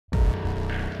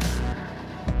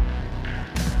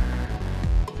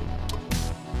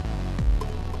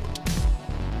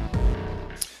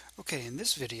Okay, in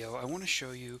this video I want to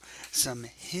show you some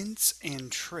hints and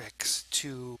tricks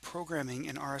to programming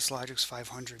in RSLogix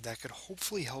 500 that could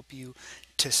hopefully help you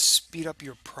to speed up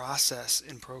your process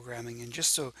in programming and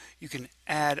just so you can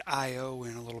add I/O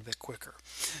in a little bit quicker.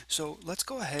 So let's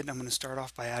go ahead and I'm going to start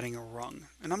off by adding a rung,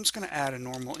 and I'm just going to add a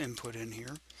normal input in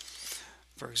here.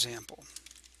 For example,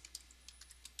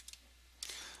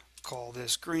 call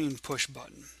this green push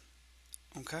button.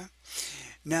 Okay,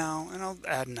 now and I'll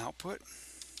add an output.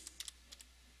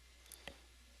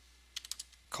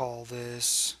 Call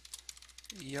this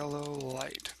yellow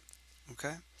light.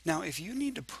 Okay, now if you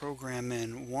need to program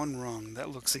in one rung that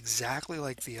looks exactly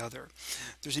like the other,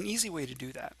 there's an easy way to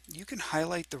do that. You can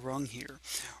highlight the rung here,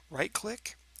 right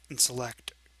click and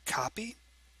select copy,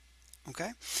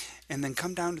 okay, and then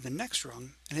come down to the next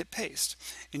rung and hit paste,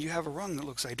 and you have a rung that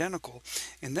looks identical.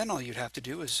 And then all you'd have to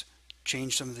do is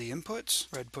change some of the inputs,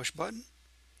 red push button,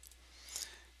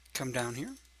 come down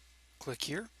here, click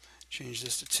here, change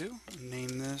this to 2 and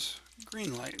name this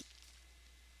green light.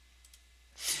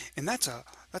 And that's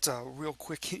a real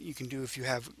quick hint you can do if you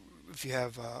have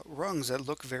rungs that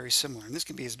look very similar, and this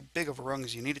can be as big of a rung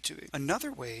as you need it to be.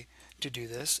 Another way to do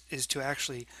this is to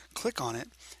actually click on it,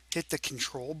 hit the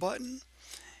control button,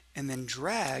 and then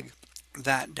drag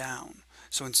that down.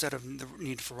 So instead of the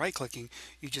need for right clicking,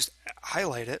 you just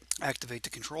highlight it, activate the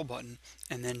control button,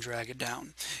 and then drag it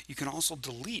down. You can also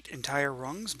delete entire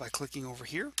rungs by clicking over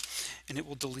here, and it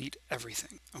will delete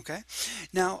everything. Okay,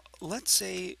 now let's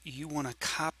say you want to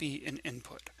copy an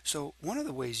input. So one of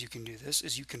the ways you can do this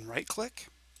is you can right click,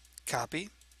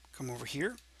 copy, come over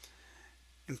here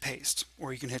and paste,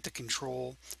 or you can hit the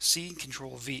Control C,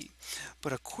 Control V.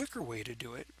 But a quicker way to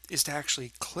do it is to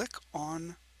actually click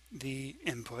on the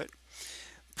input,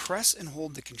 press and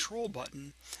hold the control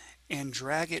button, and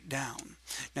drag it down.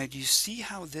 Now, do you see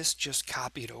how this just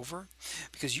copied over?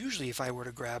 Because usually if I were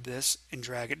to grab this and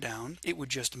drag it down, it would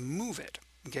just move it,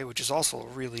 okay, which is also a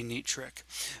really neat trick.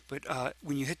 But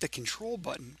when you hit the control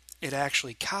button, it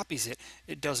actually copies it.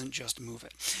 It doesn't just move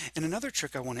it. And another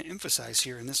trick I want to emphasize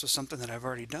here, and this was something that I've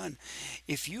already done,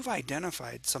 if you've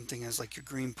identified something as like your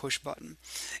green push button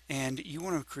and you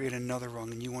want to create another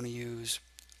rung and you want to use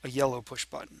a yellow push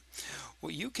button,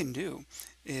 what you can do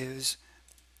is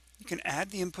you can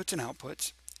add the inputs and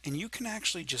outputs, and you can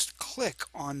actually just click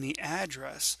on the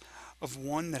address of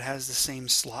one that has the same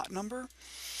slot number,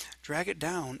 drag it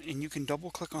down, and you can double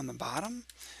click on the bottom.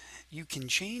 You can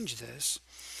change this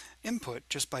input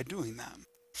just by doing that.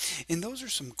 And those are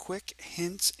some quick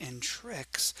hints and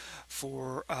tricks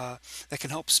for that can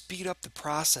help speed up the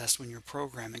process when you're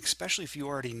programming, especially if you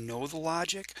already know the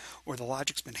logic or the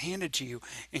logic's been handed to you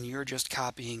and you're just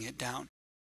copying it down.